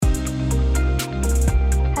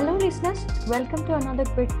welcome to another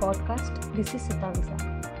great podcast. This is Satavisa.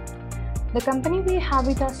 The company we have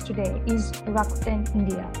with us today is Rakuten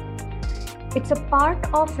India. It's a part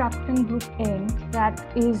of Rakuten Group Inc. that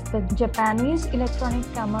is the Japanese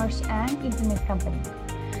electronic commerce and internet company.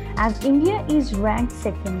 As India is ranked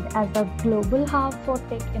second as a global hub for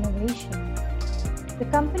tech innovation, the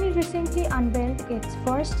company recently unveiled its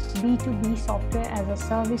first B2B software as a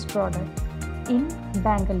service product in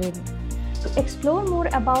Bangalore. To explore more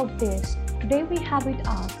about this, today we have with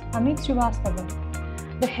us Amit Srivastava,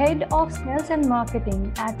 the head of sales and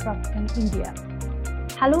marketing at Rakuten India.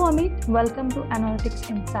 Hello Amit, welcome to Analytics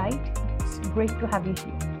Insight. It's great to have you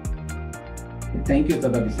here. Thank you,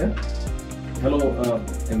 Satavisa. Hello,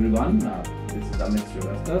 everyone. This is Amit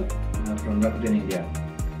Srivastava from Rakuten India.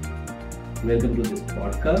 Welcome to this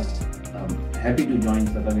podcast. Happy to join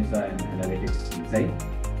Satavisa and Analytics Insight.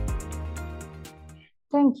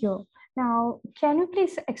 Thank you. Now, can you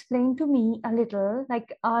please explain to me a little,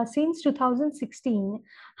 since 2016,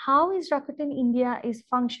 how is Rakuten India is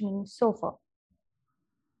functioning so far?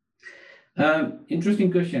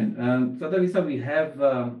 Interesting question. Satavisa, we have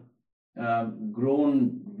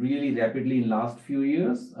grown really rapidly in last few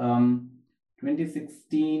years.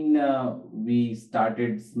 2016, we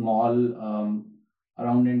started small.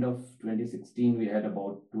 Around end of 2016, we had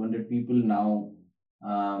about 200 people. Now,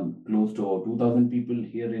 close to 2,000 people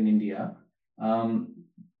here in India.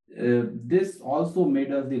 This also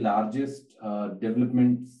made us the largest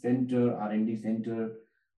development center, R&D center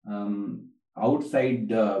outside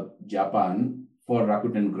Japan for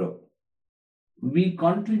Rakuten Group. We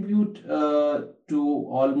contribute to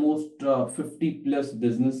almost 50 plus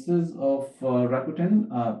businesses of Rakuten,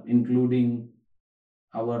 including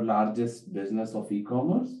our largest business of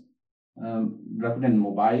e-commerce. Rakuten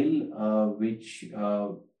Mobile, which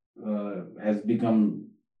has become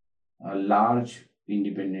a large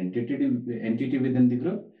independent entity within the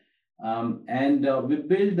group. And we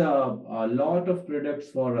build a lot of products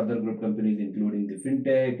for other group companies, including the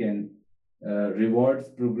fintech and rewards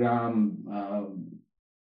program.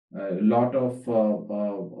 A lot of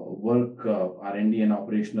work, R&D and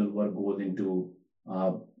operational work goes into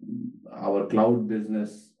our cloud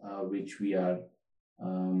business, which we are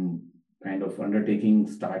kind of undertaking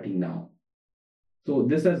starting now. So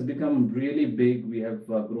this has become really big. We have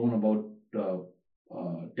grown about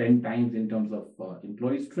 10 times in terms of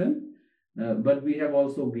employee strength, but we have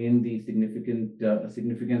also gained the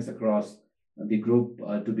significance across the group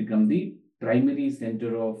to become the primary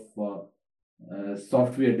center of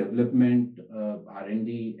software development,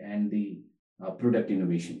 R&D, and the product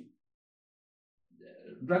innovation.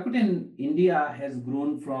 Rakuten India has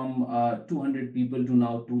grown from 200 people to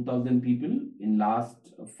now 2,000 people in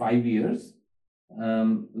last 5 years.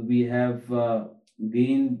 We have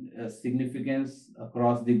gained significance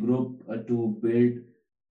across the group to build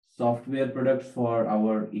software products for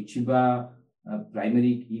our Ichiba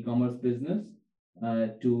primary e-commerce business,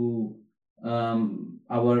 to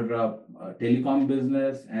our telecom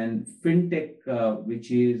business and fintech,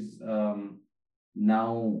 which is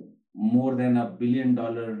now more than $1 billion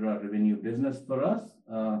revenue business for us.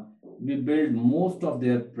 We build most of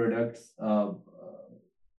their products,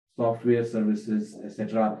 software services,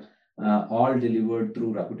 etc., all delivered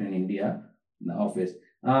through Rakuten India office.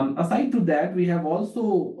 Aside to that, we have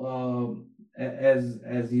also,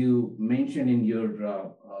 as you mentioned in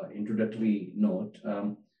your introductory note,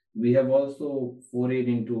 we have also forayed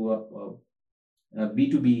into a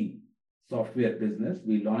B2B software business.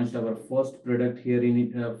 We launched our first product here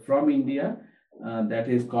from India that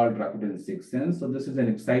is called Rakuten 6 Sense. So this is an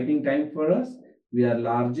exciting time for us. We are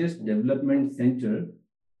largest development center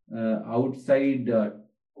outside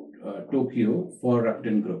Tokyo for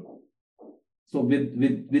Rakuten Group. So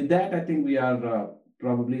with that, I think we are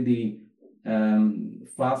probably the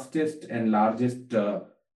fastest and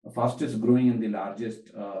fastest growing and the largest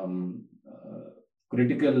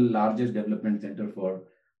largest development center for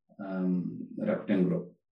Rakuten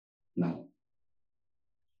Group now.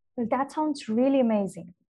 Well, that sounds really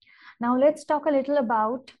amazing. Now let's talk a little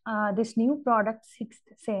about this new product, Sixth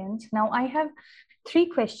Sense. Now I have 3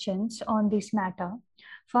 questions on this matter.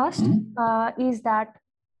 First is that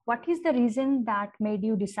what is the reason that made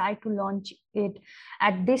you decide to launch it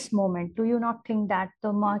at this moment? Do you not think that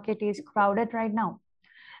the market is crowded right now?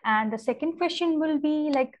 And the second question will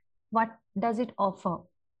be what does it offer?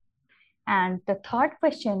 And the third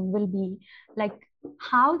question will be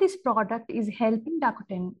how this product is helping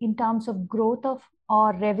Rakuten in terms of growth of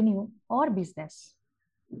or revenue or business.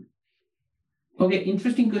 Okay,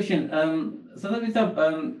 interesting question. Satavisa,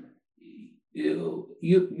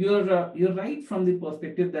 You're right from the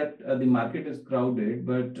perspective that the market is crowded,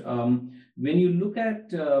 but when you look at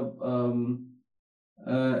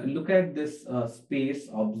this space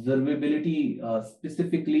observability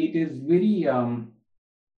specifically, it is um,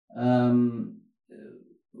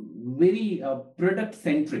 very product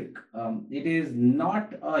centric. It is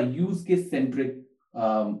not a use case centric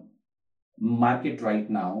um, market right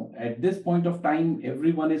now. At this point of time,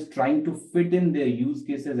 everyone is trying to fit in their use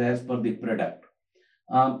cases as per the product.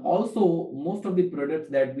 Also, most of the products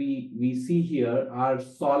that we see here are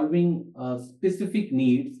solving specific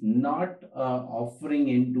needs, not offering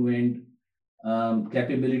end-to-end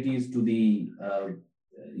capabilities to the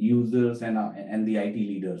users and the IT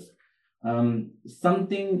leaders.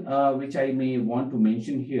 Something which I may want to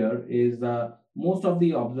mention here is most of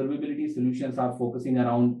the observability solutions are focusing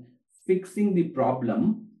around fixing the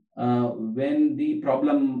problem when the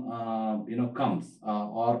problem comes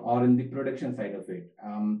or in the production side of it.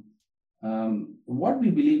 What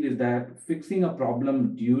we believe is that fixing a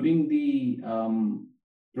problem during the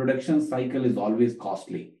production cycle is always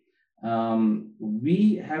costly.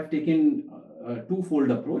 We have taken a twofold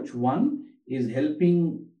approach. One is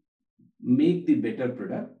helping make the better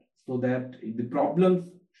product so that the problems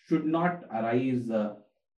should not arise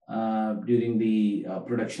during the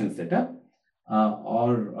production setup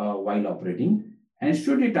or while operating. And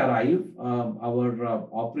should it arrive, our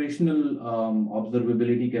operational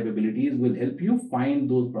observability capabilities will help you find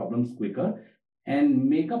those problems quicker and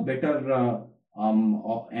make a better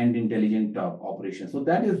and intelligent operation. So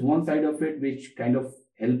that is one side of it, which kind of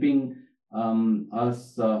helping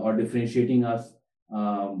us or differentiating us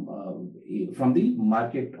from the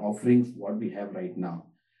market offerings what we have right now.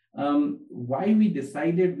 Why we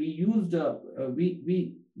decided we used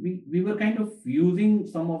we were kind of using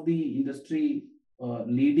some of the industry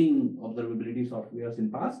leading observability softwares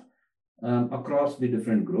in past across the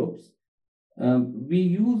different groups. We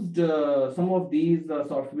used some of these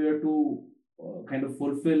software to kind of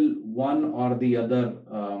fulfill one or the other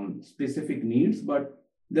specific needs, but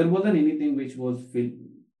there wasn't anything which was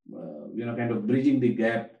kind of bridging the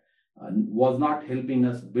gap, was not helping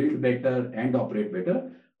us build better and operate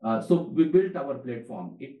better. So we built our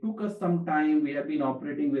platform. It took us some time. We have been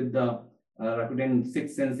operating with the Rakuten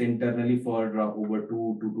 6 Sense internally for over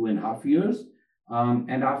 2.5 years.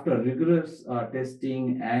 And after rigorous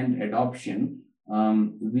testing and adoption,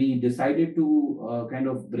 we decided to kind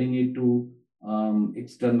of bring it to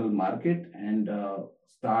external market and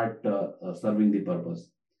start serving the purpose.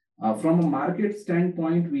 From a market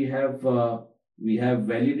standpoint, we have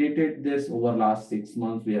validated this over last 6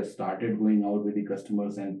 months. We have started going out with the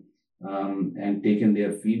customers and taken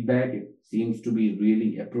their feedback. It seems to be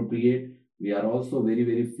really appropriate. We are also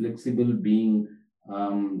very flexible, being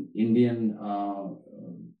Indian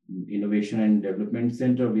Innovation and Development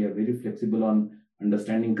Center. We are very flexible on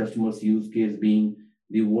understanding customers' use case, being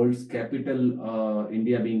the world's capital,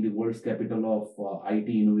 India being the world's capital of IT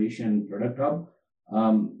innovation product hub.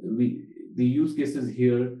 The use cases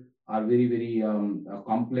here are very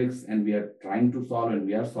complex, and we are trying to solve, and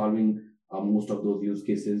we are solving most of those use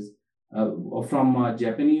cases. From a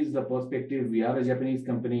Japanese perspective, we are a Japanese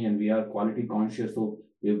company and we are quality conscious. So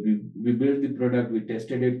we built the product, we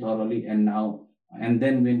tested it thoroughly, and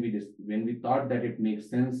then when we thought that it makes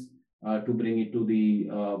sense to bring it to the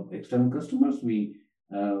external customers, we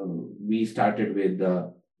started with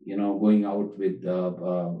going out with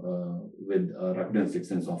Rakuten 6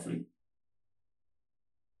 Sense offering.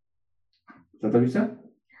 Satavisa?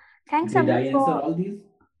 Thanks, Did Amit, I answer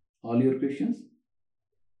all your questions?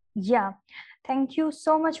 Yeah, thank you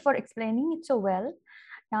so much for explaining it so well.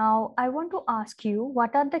 Now, I want to ask you,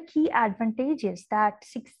 what are the key advantages that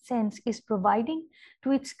 6 Sense is providing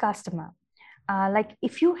to its customer? Like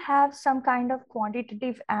if you have some kind of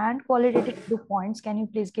quantitative and qualitative points, can you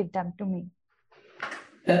please give them to me?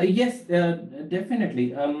 Yes,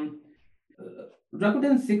 definitely.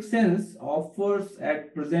 Rakuten 6 Sense offers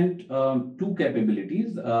at present two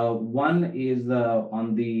capabilities. One is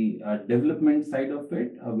on the development side of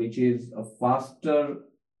it, which is a faster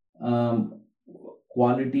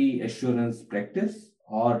quality assurance practice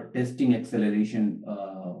or testing acceleration,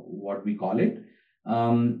 what we call it,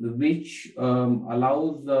 which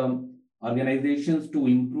allows organizations to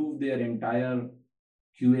improve their entire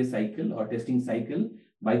QA cycle or testing cycle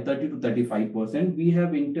by 30 to 35%. We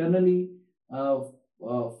have internally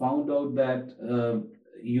found out that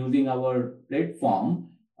using our platform,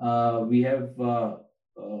 we have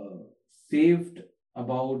saved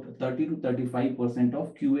about 30 to 35%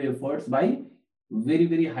 of QA efforts by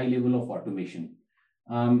very high level of automation.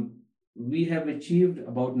 we have achieved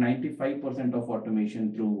about 95% of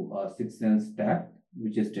automation through 6sense TAP,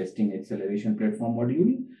 which is testing acceleration platform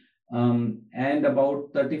module, and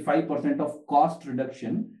about 35% of cost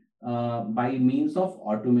reduction by means of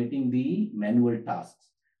automating the manual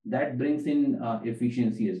tasks. That brings in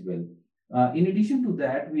efficiency as well. In addition to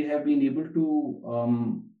that, we have been able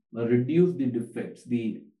to reduce the defects,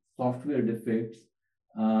 the software defects,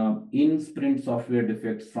 in sprint software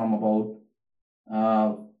defects from about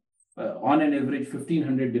on an average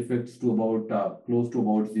 1500 defects to about close to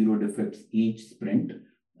about 0 defects each sprint.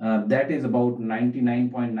 That is about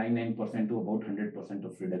 99.99% to about 100%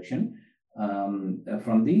 of reduction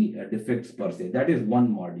from the defects per se. That is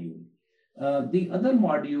one module. The other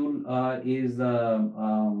module is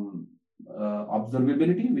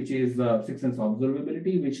observability, which is 6sense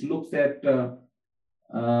observability, which looks at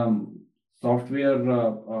software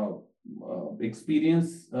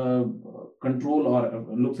experience control, or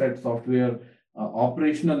looks at software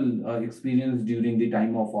operational experience during the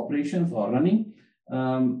time of operations or running.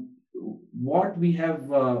 What we have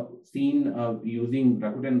seen using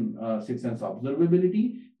Rakuten 6sense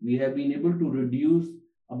observability, we have been able to reduce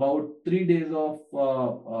about 3 days of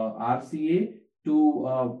RCA to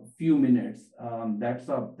a few minutes. That's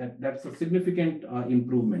a significant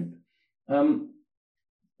improvement.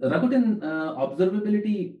 Rakuten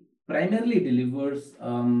observability primarily delivers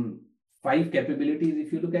 5 capabilities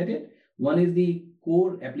if you look at it. One is the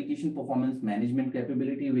core application performance management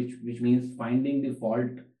capability, which means finding the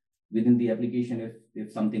fault within the application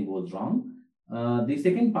if something goes wrong. The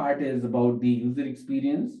second part is about the user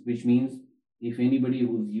experience, which means if anybody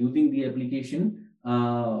who's using the application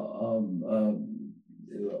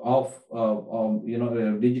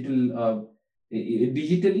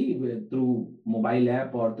digitally through mobile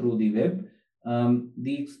app or through the web,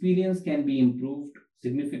 the experience can be improved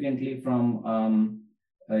significantly from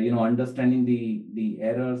understanding the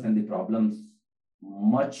errors and the problems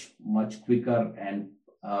much quicker and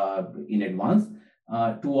in advance,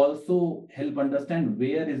 to also help understand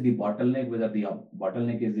where is the bottleneck, whether the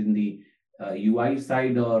bottleneck is in the UI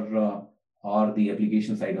side or the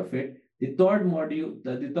application side of it. The third module,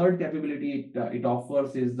 the third capability it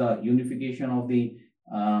offers is the unification of the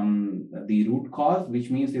root cause,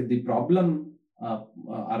 which means if the problem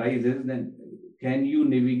arises, then can you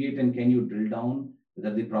navigate and can you drill down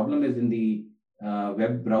whether the problem is in the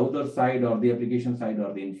web browser side or the application side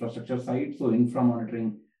or the infrastructure side. So infra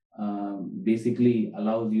monitoring basically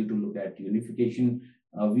allows you to look at unification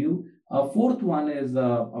view. Fourth one is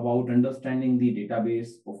about understanding the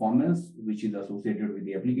database performance, which is associated with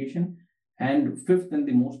the application. And fifth and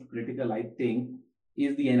the most critical, I think,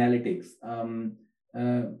 is the analytics.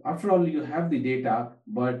 After all, you have the data,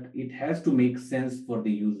 but it has to make sense for the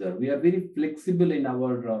user. We are very flexible in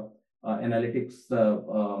our analytics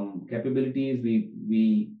capabilities.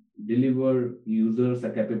 We deliver users a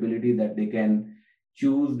capability that they can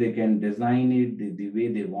choose, they can design it the way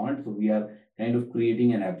they want. So we are kind of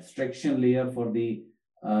creating an abstraction layer for the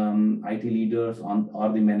IT leaders or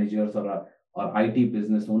the managers or IT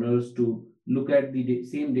business owners to look at the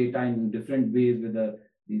same data in different ways, whether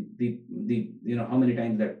how many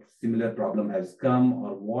times that similar problem has come,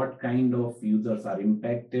 or what kind of users are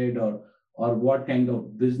impacted, or what kind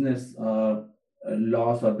of business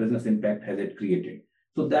loss or business impact has it created.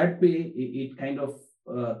 So that way it kind of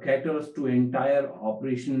caters to entire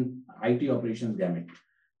IT operations gamut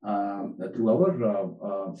through our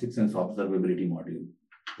 6sense observability module.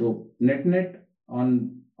 So net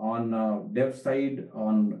on dev side,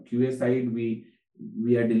 on QA side, we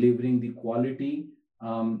are delivering the quality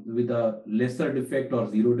with a lesser defect or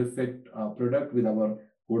zero defect product with our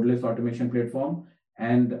codeless automation platform,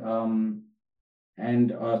 and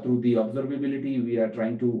through the observability, we are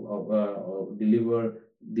trying to deliver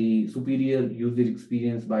the superior user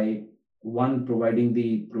experience by providing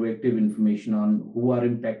the proactive information on who are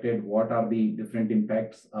impacted, what are the different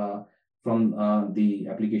impacts from the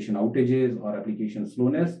application outages or application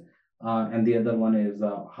slowness. And the other one is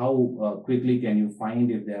how quickly can you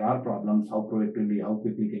find if there are problems, how quickly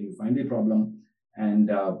can you find the problem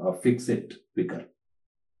and fix it quicker.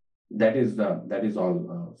 That is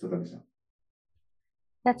all, Satavisa.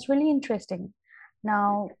 That's really interesting.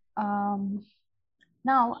 Now I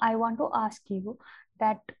want to ask you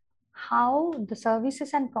that how the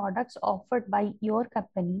services and products offered by your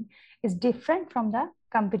company is different from the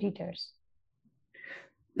competitors.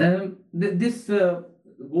 This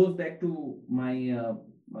goes back to my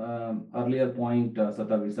earlier point,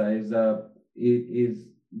 Satavisa, is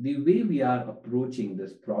the way we are approaching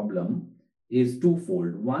this problem is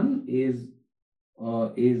twofold. One is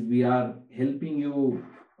we are helping you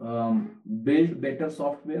build better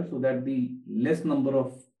software so that the less number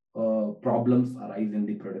of problems arise in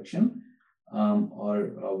the production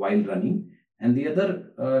or while running. And the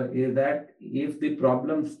other is that if the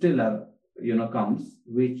problem still comes,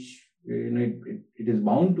 which it is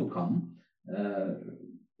bound to come,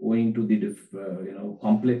 owing to the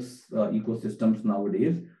complex ecosystems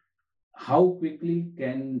nowadays, how quickly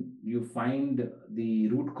can you find the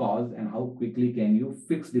root cause and how quickly can you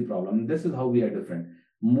fix the problem? This is how we are different.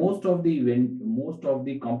 Most of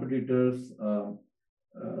the competitors,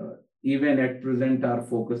 even at present, are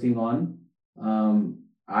focusing on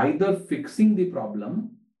either fixing the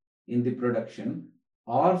problem in the production,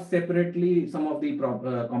 or separately, some of the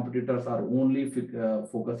competitors are only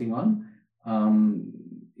focusing on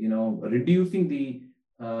reducing the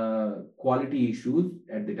quality issues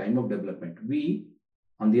at the time of development. We,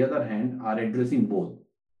 on the other hand, are addressing both.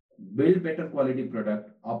 Build better quality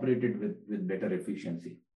product, operate it with better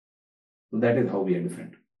efficiency. So that is how we are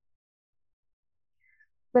different.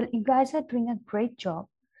 Well, you guys are doing a great job.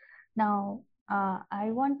 Now,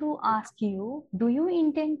 I want to ask you, do you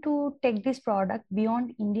intend to take this product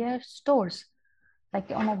beyond India's stores,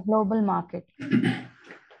 like on a global market?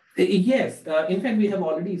 Yes, in fact, we have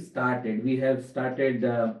already started. We have started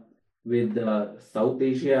with South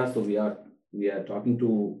Asia, so we are talking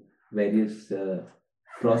to various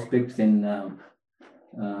prospects in the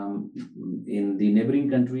neighboring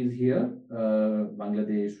countries here,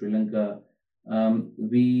 Bangladesh, Sri Lanka.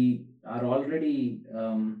 We are already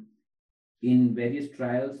in various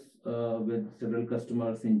trials with several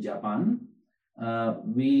customers in Japan.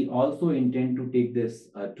 We also intend to take this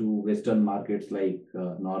to Western markets like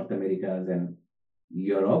North America and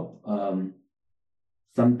Europe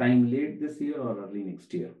sometime late this year or early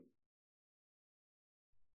next year.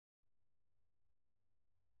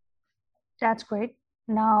 That's great.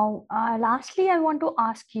 Now, lastly, I want to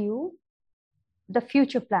ask you the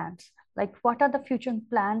future plans. Like, what are the future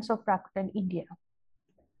plans of Rakuten India?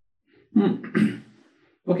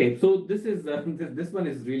 Okay, so this is this one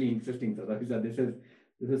is really interesting, Satavisa.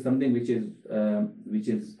 This is something which is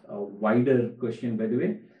a wider question, by the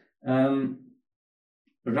way.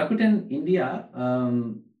 Rakuten India,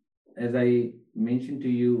 as I mentioned to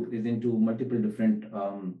you, is into multiple different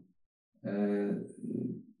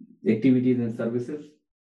activities and services.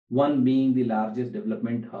 One being the largest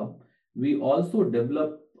development hub. We also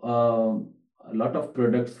develop a lot of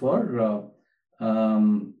products for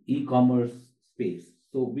e-commerce space.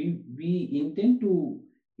 So we intend to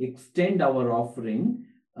extend our offering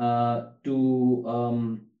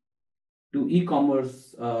to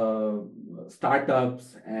e-commerce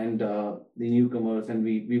startups and the newcomers, and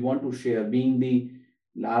we want to share, being the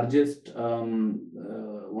largest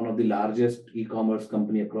one of the largest e-commerce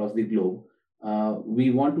company across the globe.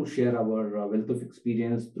 We want to share our wealth of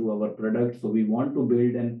experience through our products. So we want to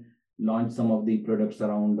build and launch some of the products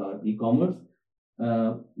around e-commerce,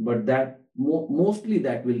 but that mostly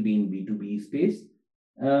that will be in B2B space.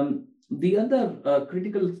 The other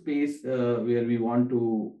critical space where we want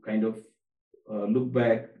to kind of look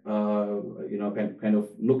back, kind of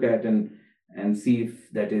look at and see if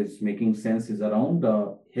that is making sense is around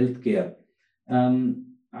healthcare.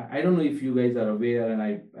 I don't know if you guys are aware, and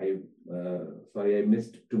I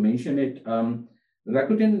missed to mention it.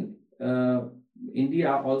 Rakuten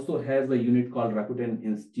India also has a unit called Rakuten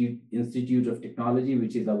Institute of Technology,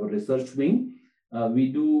 which is our research wing. We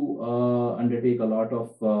do undertake a lot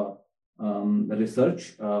of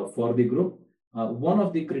research for the group. One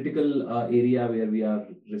of the critical area where we are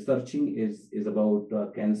researching is about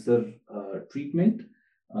cancer treatment,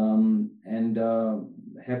 and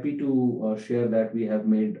happy to share that we have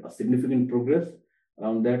made a significant progress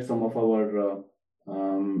around that. Some of our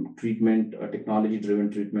treatment technology-driven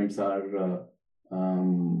treatments are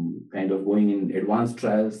kind of going in advanced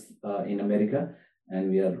trials in America,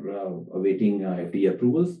 and we are awaiting FDA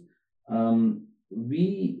approvals.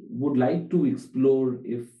 We would like to explore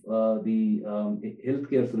if the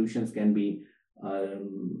healthcare solutions can be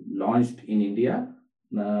launched in India,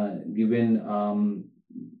 given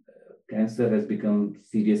cancer has become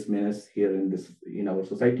serious menace here in our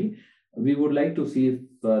society. We would like to see if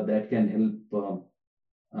that can help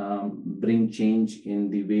bring change in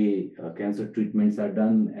the way cancer treatments are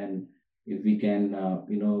done, and if we can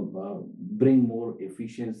bring more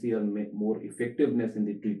efficiency or more effectiveness in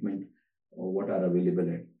the treatment what are available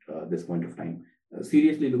at this point of time.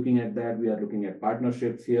 Seriously looking at that, we are looking at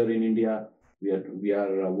partnerships here in India. We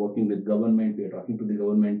are working with government. We are talking to the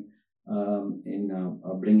government in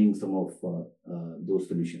bringing some of those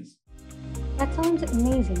solutions. That sounds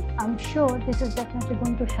amazing. I'm sure this is definitely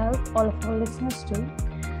going to help all of our listeners too.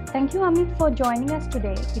 Thank you, Amit, for joining us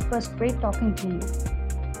today. It was great talking to you.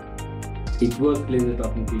 It was a pleasure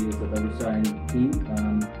talking to you, Satavisa and team.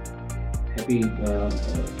 Happy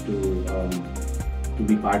to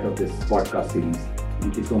be part of this podcast series.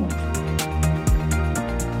 Thank you so much.